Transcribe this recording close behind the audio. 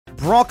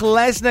Brock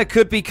Lesnar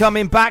could be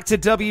coming back to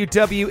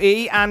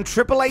WWE, and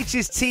Triple H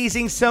is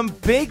teasing some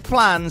big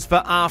plans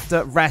for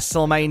after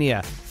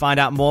WrestleMania. Find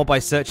out more by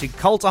searching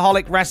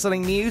Cultaholic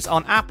Wrestling News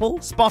on Apple,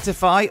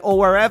 Spotify, or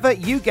wherever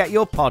you get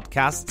your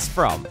podcasts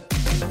from.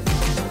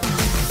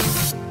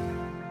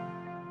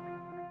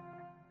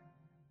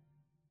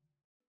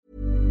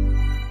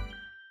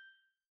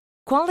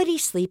 Quality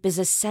sleep is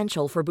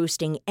essential for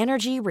boosting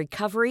energy,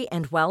 recovery,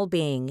 and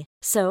well-being.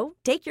 So,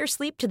 take your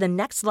sleep to the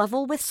next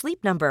level with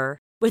Sleep Number.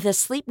 With a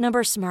Sleep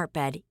Number smart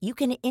bed, you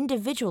can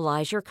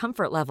individualize your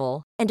comfort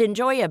level and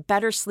enjoy a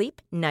better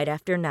sleep night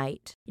after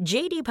night.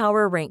 J.D.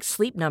 Power ranks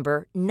Sleep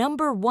Number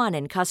number 1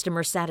 in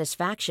customer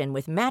satisfaction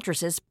with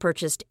mattresses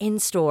purchased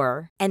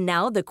in-store. And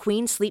now the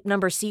Queen Sleep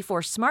Number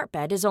C4 smart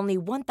bed is only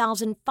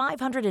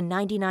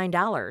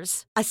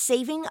 $1,599, a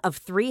saving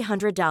of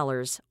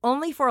 $300,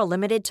 only for a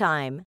limited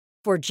time.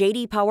 For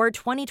J.D. Power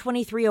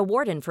 2023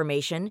 award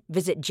information,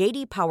 visit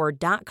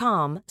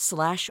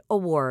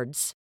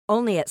jdpower.com/awards.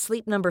 Only at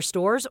Sleep Number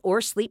stores or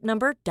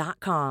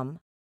sleepnumber.com.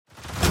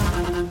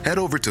 Head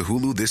over to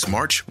Hulu this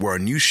March, where our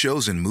new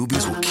shows and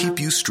movies will keep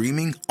you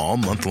streaming all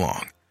month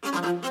long.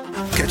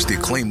 Catch the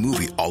acclaimed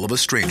movie All of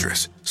Us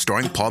Strangers,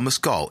 starring Paul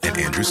Mescal and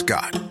Andrew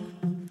Scott.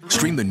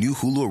 Stream the new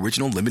Hulu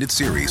original limited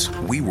series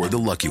We Were the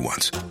Lucky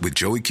Ones with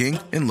Joey King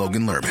and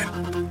Logan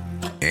Lerman.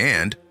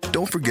 And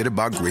don't forget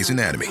about Grey's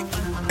Anatomy.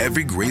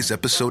 Every Grey's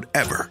episode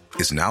ever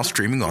is now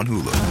streaming on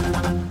Hulu.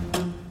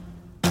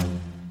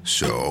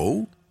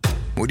 So,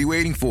 what are you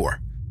waiting for?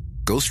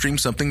 Go stream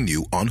something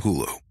new on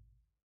Hulu. Oh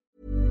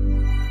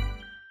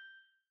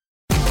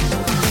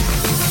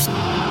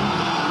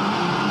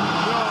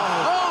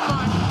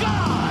my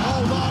God!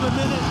 Hold on a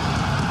minute.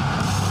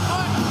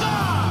 My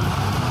God!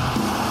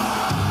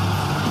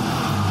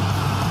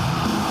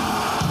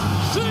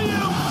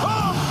 CM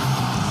Punk!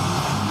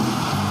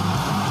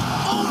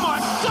 Oh my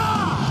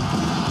God!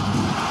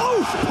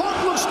 Oh, Punk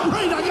looks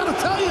great. I gotta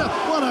tell you,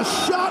 what a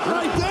shot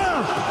right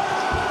there.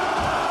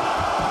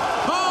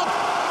 Punk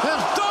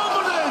has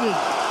dominated.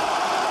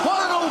 What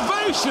an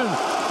ovation.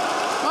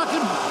 I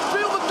can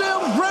feel the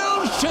damn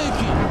ground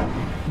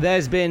shaking.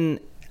 There's been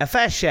a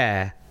fair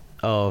share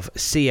of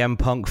CM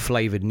Punk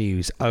flavored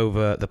news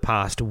over the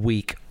past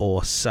week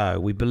or so.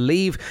 We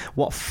believe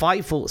what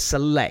Fightful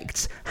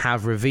Select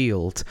have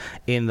revealed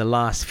in the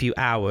last few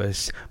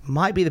hours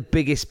might be the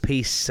biggest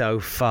piece so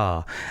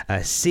far.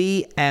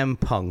 CM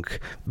Punk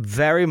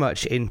very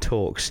much in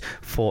talks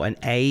for an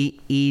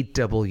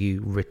AEW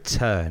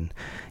return.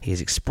 He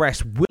has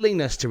expressed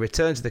willingness to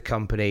return to the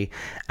company,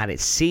 and it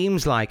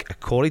seems like,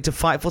 according to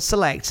Fightful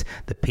Select,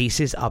 the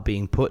pieces are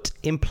being put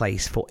in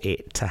place for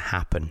it to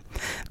happen.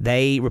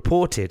 They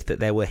reported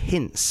that there were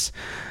hints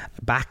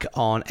back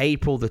on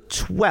April the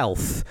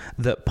 12th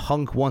that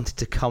Punk wanted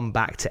to come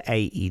back to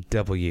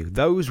AEW.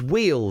 Those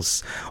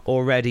wheels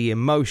already in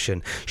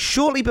motion.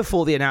 Shortly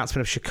before the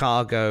announcement of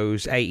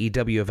Chicago's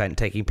AEW event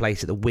taking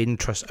place at the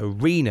Wintrust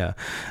Arena,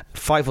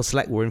 Fightful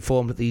Select were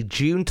informed that the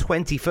June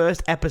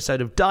 21st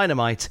episode of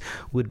Dynamite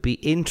would be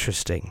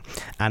interesting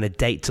and a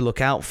date to look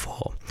out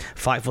for.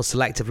 Fightful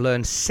Select have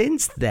learned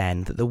since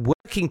then that the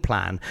working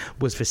plan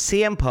was for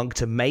CM Punk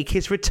to make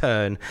his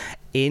return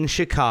in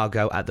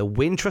Chicago at the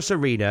Wintrust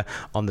Arena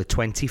on the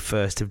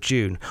 21st of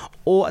June,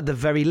 or at the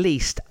very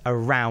least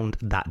around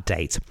that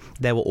date.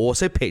 There were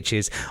also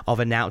pictures of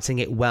announcing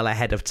it well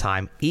ahead of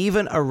time,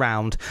 even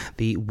around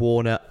the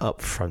Warner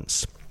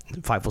upfronts.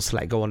 Fightful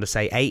Select go on to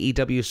say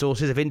AEW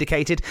sources have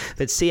indicated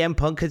that CM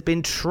Punk has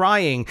been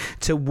trying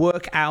to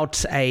work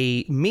out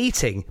a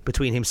meeting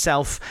between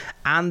himself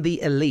and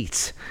the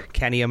Elite,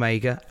 Kenny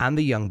Omega and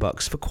the Young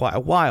Bucks, for quite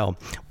a while.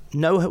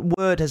 No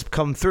word has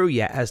come through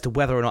yet as to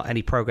whether or not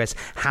any progress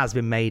has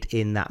been made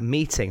in that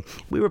meeting.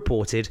 We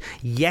reported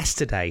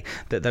yesterday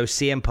that those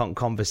CM Punk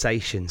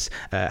conversations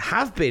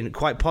have been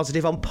quite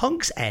positive on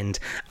Punk's end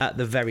at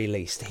the very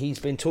least. He's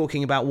been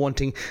talking about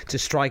wanting to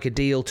strike a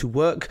deal to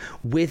work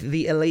with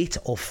the Elite,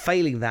 or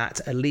failing that,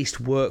 at least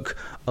work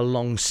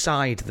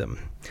alongside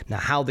them. Now,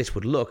 how this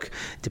would look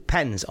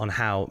depends on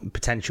how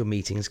potential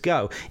meetings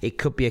go. It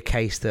could be a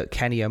case that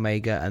Kenny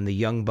Omega and the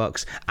Young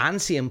Bucks and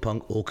CM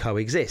Punk all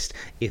coexist.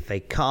 If they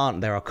can't,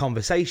 there are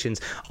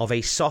conversations of a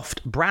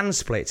soft brand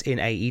split in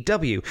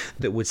AEW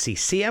that would see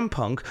CM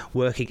Punk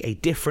working a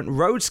different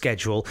road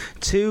schedule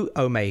to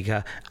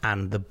Omega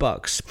and the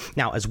Bucks.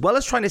 Now, as well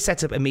as trying to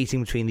set up a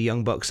meeting between the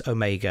Young Bucks,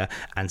 Omega,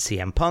 and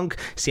CM Punk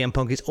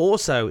is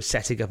also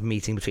setting up a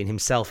meeting between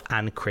himself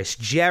and Chris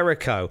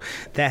Jericho.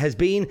 There has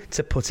been,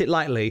 to put it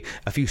lightly,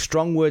 a few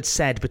strong words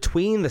said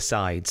between the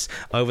sides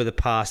over the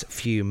past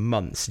few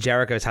months.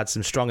 Jericho's had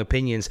some strong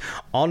opinions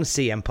on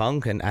CM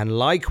Punk, and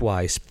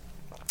likewise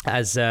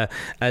as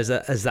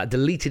that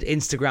deleted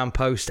Instagram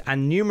post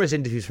and numerous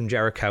interviews from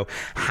Jericho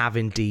have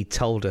indeed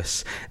told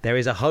us. There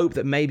is a hope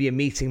that maybe a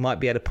meeting might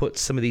be able to put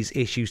some of these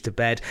issues to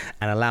bed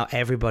and allow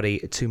everybody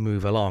to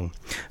move along.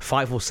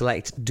 Fightful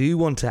Select do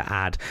want to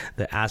add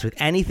that, as with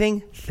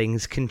anything,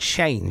 things can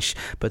change,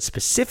 but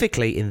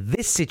specifically in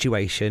this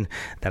situation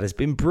that has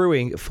been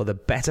brewing for the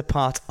better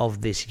part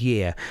of this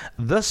year.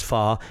 Thus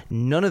far,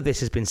 none of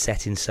this has been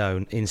set in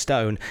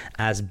stone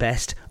as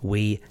best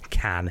we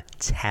can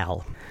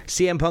tell.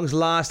 CM Punk's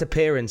last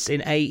appearance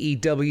in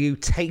AEW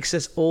takes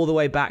us all the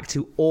way back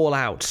to All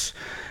Out,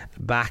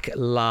 back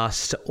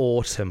last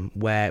autumn,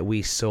 where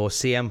we saw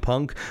CM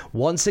Punk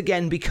once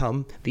again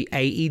become the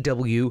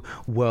AEW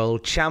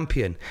World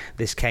Champion.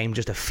 This came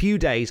just a few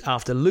days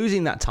after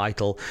losing that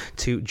title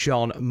to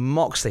Jon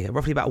Moxley,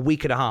 roughly about a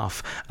week and a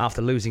half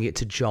after losing it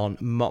to Jon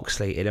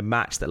Moxley in a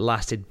match that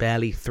lasted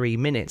barely 3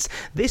 minutes.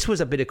 This was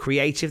a bit of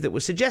creative that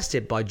was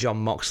suggested by Jon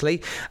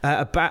Moxley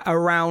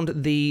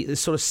around the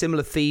sort of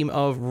similar theme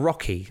of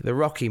the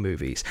Rocky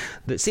movies,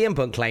 that CM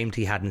Punk claimed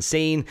he hadn't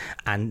seen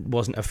and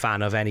wasn't a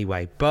fan of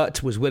anyway, but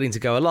was willing to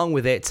go along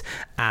with it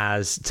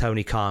as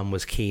Tony Khan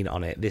was keen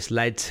on it. This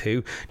led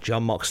to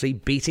Jon Moxley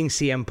beating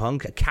CM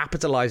Punk,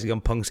 capitalizing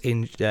on Punk's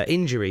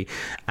injury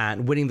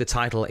and winning the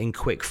title in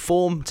quick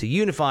form to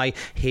unify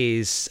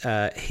his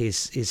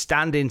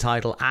stand-in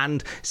title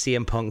and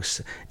CM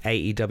Punk's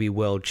AEW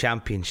World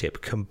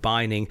Championship,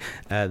 combining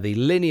the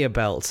linear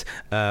belt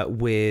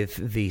with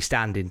the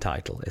stand-in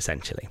title,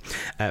 essentially.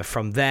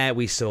 From there,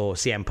 we saw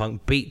CM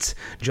Punk beat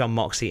Jon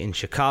Moxley in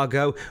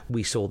Chicago.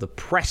 We saw the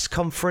press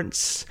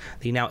conference,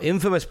 the now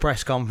infamous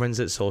press conference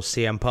that saw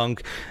CM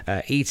Punk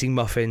eating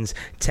muffins,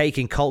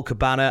 taking Colt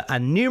Cabana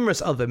and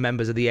numerous other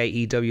members of the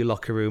AEW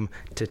locker room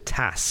to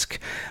task.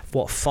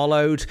 What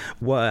followed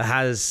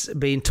has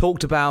been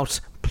talked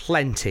about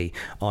plenty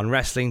on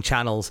wrestling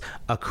channels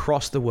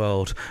across the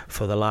world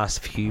for the last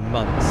few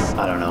months.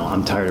 I don't know.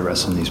 I'm tired of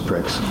wrestling these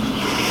pricks.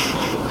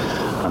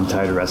 I'm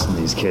tired of wrestling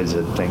these kids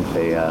that think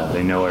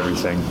they know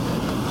everything.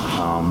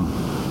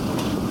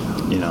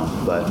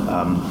 But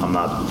I'm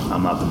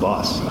not the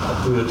boss.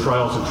 Through the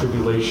trials and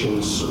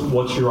tribulations,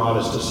 what's your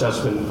honest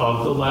assessment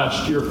of the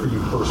last year for you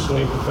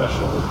personally and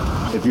professionally?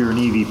 If you're an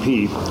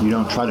EVP, you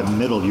don't try to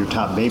middle your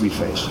top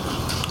babyface.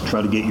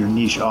 Try to get your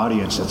niche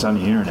audience that's on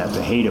the internet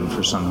to hate him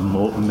for some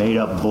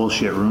made-up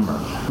bullshit rumor.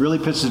 Really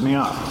pisses me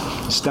off.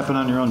 Stepping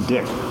on your own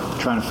dick,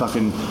 trying to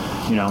fucking,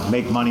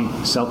 make money,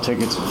 sell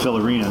tickets, fill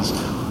arenas,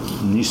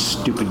 and these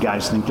stupid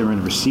guys think they're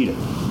in Reseda.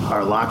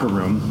 Our locker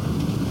room,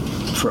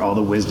 for all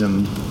the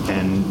wisdom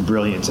and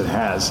brilliance it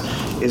has,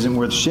 isn't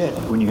worth shit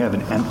when you have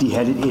an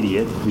empty-headed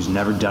idiot who's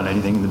never done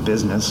anything in the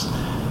business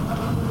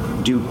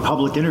do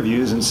public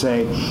interviews and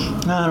say,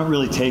 "No, I don't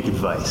really take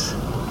advice."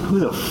 Who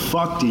the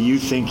fuck do you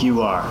think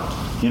you are?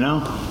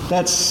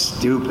 That's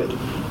stupid.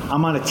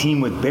 I'm on a team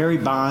with Barry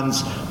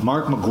Bonds,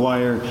 Mark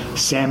McGuire,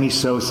 Sammy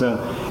Sosa,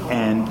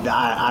 and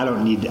I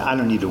don't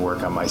need to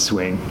work on my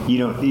swing.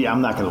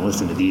 I'm not going to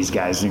listen to these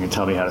guys. They're going to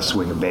tell me how to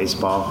swing a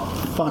baseball.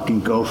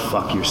 Fucking go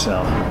fuck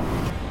yourself.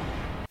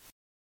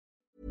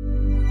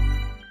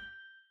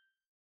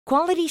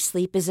 Quality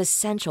sleep is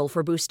essential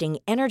for boosting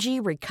energy,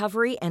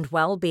 recovery, and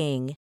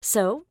well-being.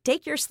 So,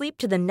 take your sleep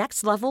to the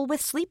next level with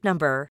Sleep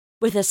Number.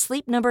 With a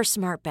Sleep Number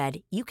smart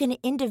bed, you can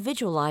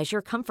individualize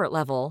your comfort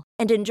level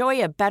and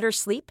enjoy a better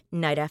sleep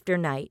night after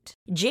night.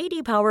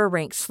 J.D. Power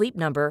ranks Sleep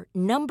Number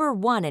number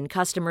 1 in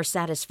customer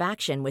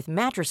satisfaction with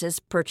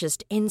mattresses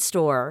purchased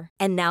in-store.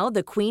 And now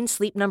the Queen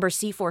Sleep Number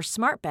C4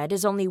 smart bed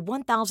is only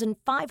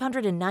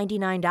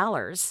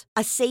 $1,599,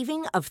 a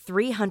saving of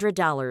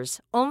 $300,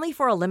 only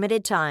for a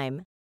limited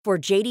time. For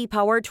J.D.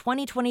 Power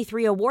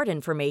 2023 award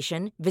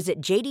information,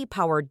 visit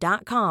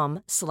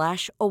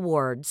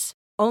jdpower.com/awards.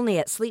 Only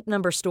at Sleep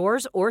Number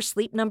stores or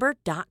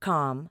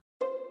sleepnumber.com.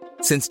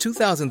 Since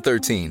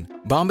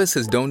 2013, Bombas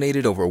has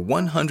donated over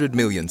 100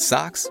 million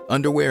socks,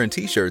 underwear, and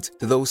T-shirts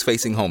to those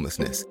facing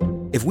homelessness.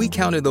 If we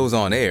counted those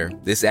on air,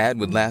 this ad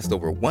would last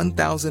over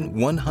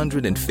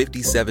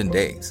 1,157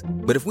 days.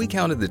 But if we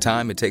counted the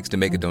time it takes to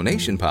make a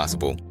donation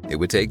possible, it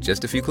would take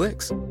just a few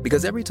clicks.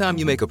 Because every time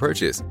you make a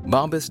purchase,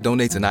 Bombas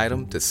donates an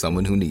item to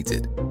someone who needs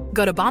it.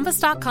 Go to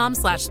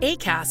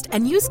bombas.com/ACAST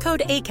and use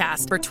code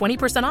ACAST for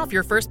 20% off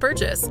your first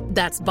purchase.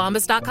 That's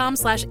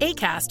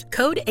bombas.com/ACAST,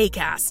 code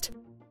ACAST.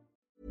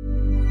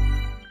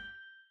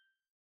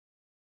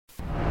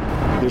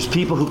 There's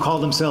people who call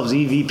themselves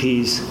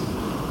EVPs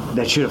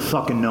that should have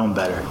fucking known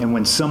better. And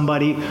when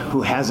somebody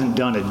who hasn't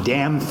done a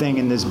damn thing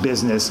in this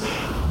business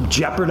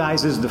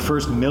jeopardizes the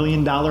first $1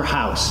 million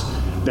house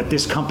that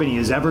this company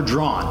has ever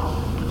drawn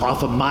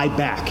off of my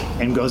back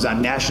and goes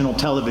on national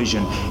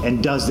television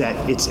and does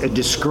that, it's a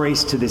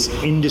disgrace to this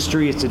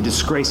industry, it's a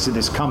disgrace to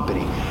this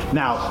company.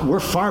 Now, we're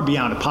far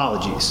beyond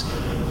apologies,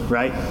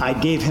 right? I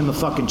gave him a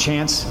fucking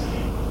chance.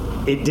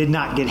 It did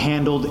not get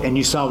handled, and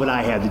you saw what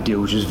I had to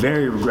do, which is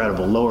very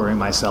regrettable, lowering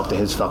myself to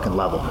his fucking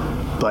level.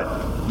 But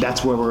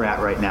that's where we're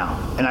at right now.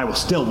 And I will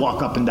still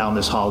walk up and down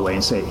this hallway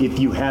and say, if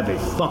you have a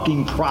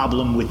fucking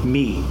problem with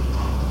me,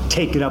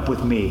 take it up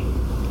with me.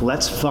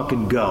 Let's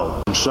fucking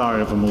go. I'm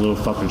sorry if I'm a little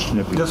fucking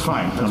snippy. That's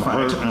fine. I'm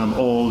hurt and I'm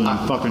old and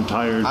I'm fucking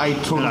tired.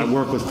 And I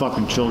work with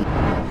fucking children.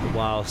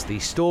 Whilst the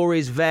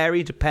stories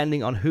vary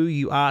depending on who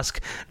you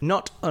ask,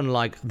 not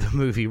unlike the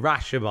movie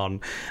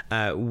Rashomon,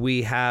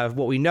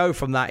 what we know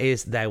from that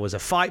is there was a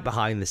fight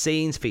behind the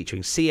scenes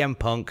featuring CM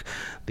Punk,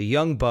 the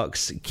Young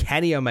Bucks,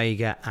 Kenny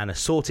Omega, and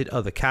assorted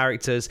other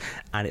characters,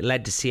 and it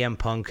led to CM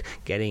Punk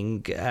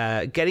getting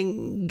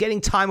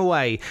time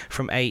away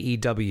from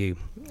AEW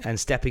and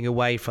stepping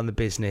away from the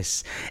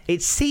business.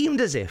 It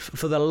seemed as if,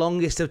 for the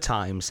longest of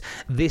times,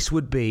 this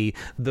would be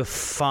the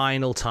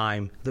final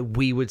time that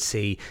we would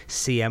see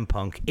CM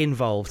Punk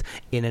involved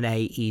in an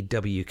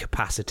AEW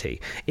capacity.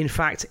 In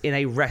fact, in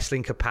a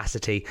wrestling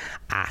capacity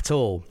at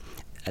all.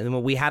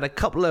 And we had a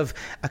couple of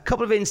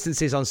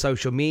instances on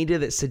social media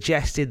that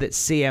suggested that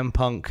CM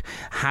Punk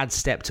had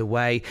stepped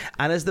away.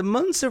 And as the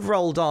months have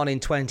rolled on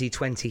in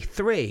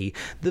 2023,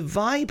 the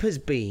vibe has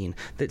been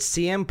that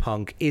CM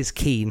Punk is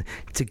keen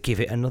to give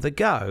it another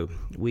go.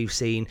 We've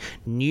seen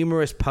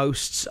numerous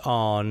posts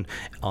on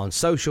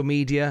social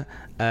media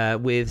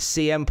with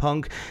CM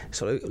Punk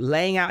sort of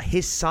laying out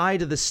his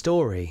side of the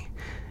story.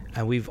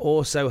 And we've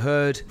also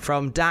heard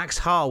from Dax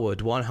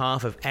Harwood, one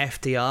half of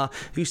FTR,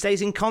 who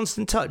stays in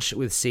constant touch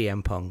with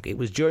CM Punk. It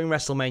was during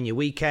WrestleMania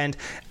weekend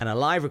and a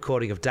live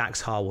recording of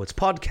Dax Harwood's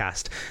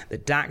podcast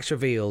that Dax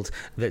revealed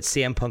that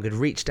CM Punk had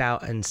reached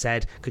out and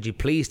said, "Could you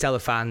please tell the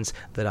fans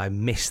that I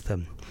miss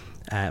them?"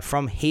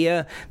 From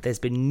here, there's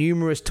been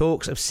numerous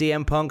talks of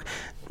CM Punk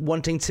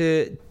wanting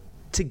to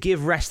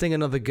give wrestling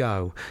another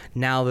go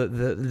now that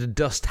the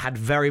dust had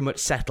very much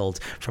settled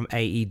from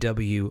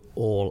AEW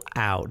All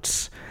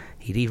Out.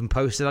 He'd even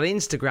posted on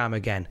Instagram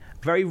again,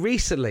 very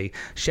recently,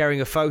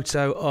 sharing a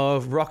photo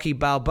of Rocky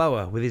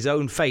Balboa with his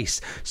own face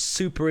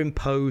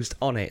superimposed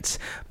on it,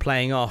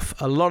 playing off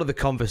a lot of the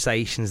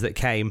conversations that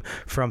came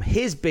from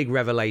his big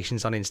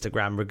revelations on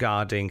Instagram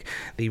regarding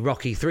the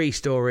Rocky 3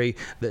 story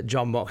that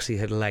Jon Moxley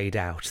had laid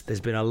out.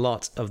 There's been a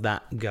lot of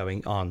that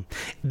going on.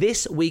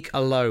 This week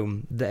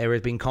alone, there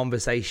have been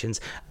conversations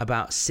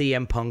about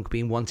CM Punk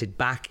being wanted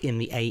back in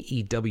the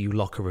AEW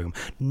locker room,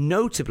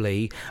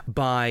 notably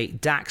by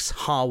Dax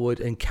Harwood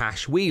and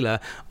Cash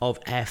Wheeler of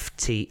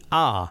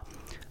FTR.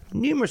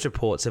 Numerous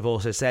reports have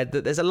also said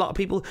that there's a lot of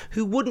people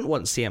who wouldn't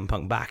want CM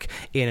Punk back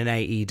in an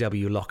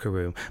AEW locker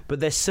room, but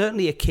there's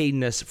certainly a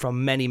keenness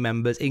from many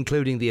members,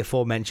 including the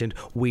aforementioned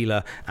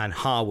Wheeler and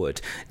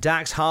Harwood.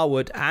 Dax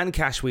Harwood and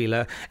Cash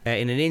Wheeler,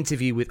 in an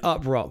interview with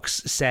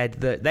Uprocks,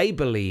 said that they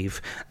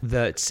believe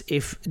that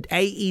if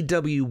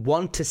AEW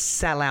want to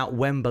sell out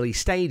Wembley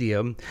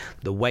Stadium,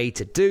 the way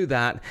to do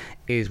that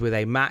is with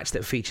a match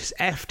that features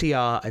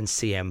FTR and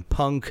CM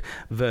Punk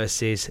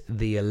versus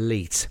the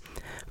Elite.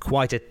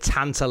 Quite a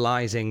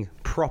tantalizing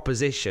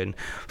proposition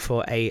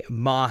for a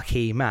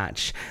marquee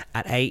match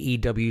at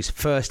AEW's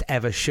first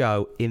ever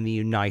show in the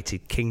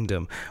United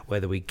Kingdom.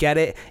 Whether we get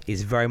it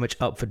is very much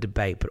up for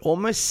debate, but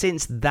almost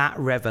since that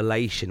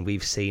revelation,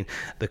 we've seen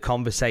the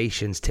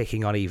conversations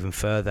ticking on even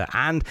further,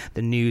 and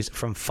the news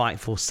from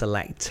Fightful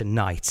Select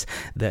tonight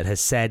that has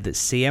said that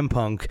CM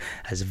Punk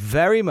has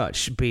very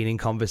much been in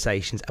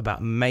conversations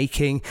about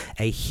making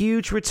a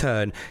huge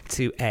return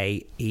to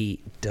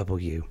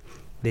AEW.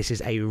 This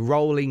is a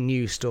rolling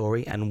news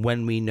story, and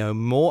when we know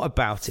more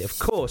about it, of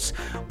course,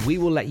 we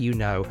will let you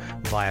know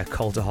via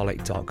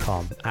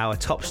Cultaholic.com. Our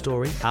top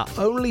story, our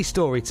only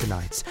story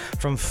tonight,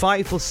 from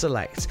Fightful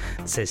Select,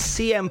 says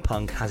CM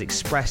Punk has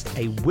expressed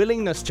a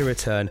willingness to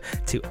return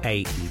to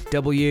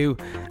AEW,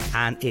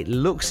 and it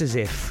looks as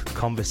if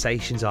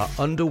conversations are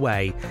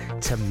underway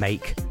to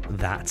make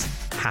that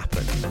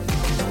happen.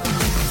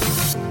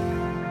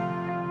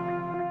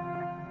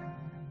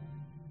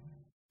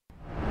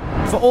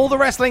 For all the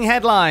wrestling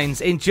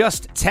headlines in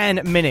just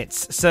 10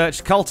 minutes,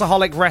 search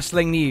Cultaholic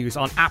Wrestling News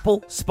on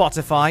Apple,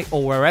 Spotify,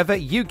 or wherever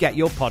you get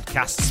your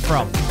podcasts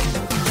from.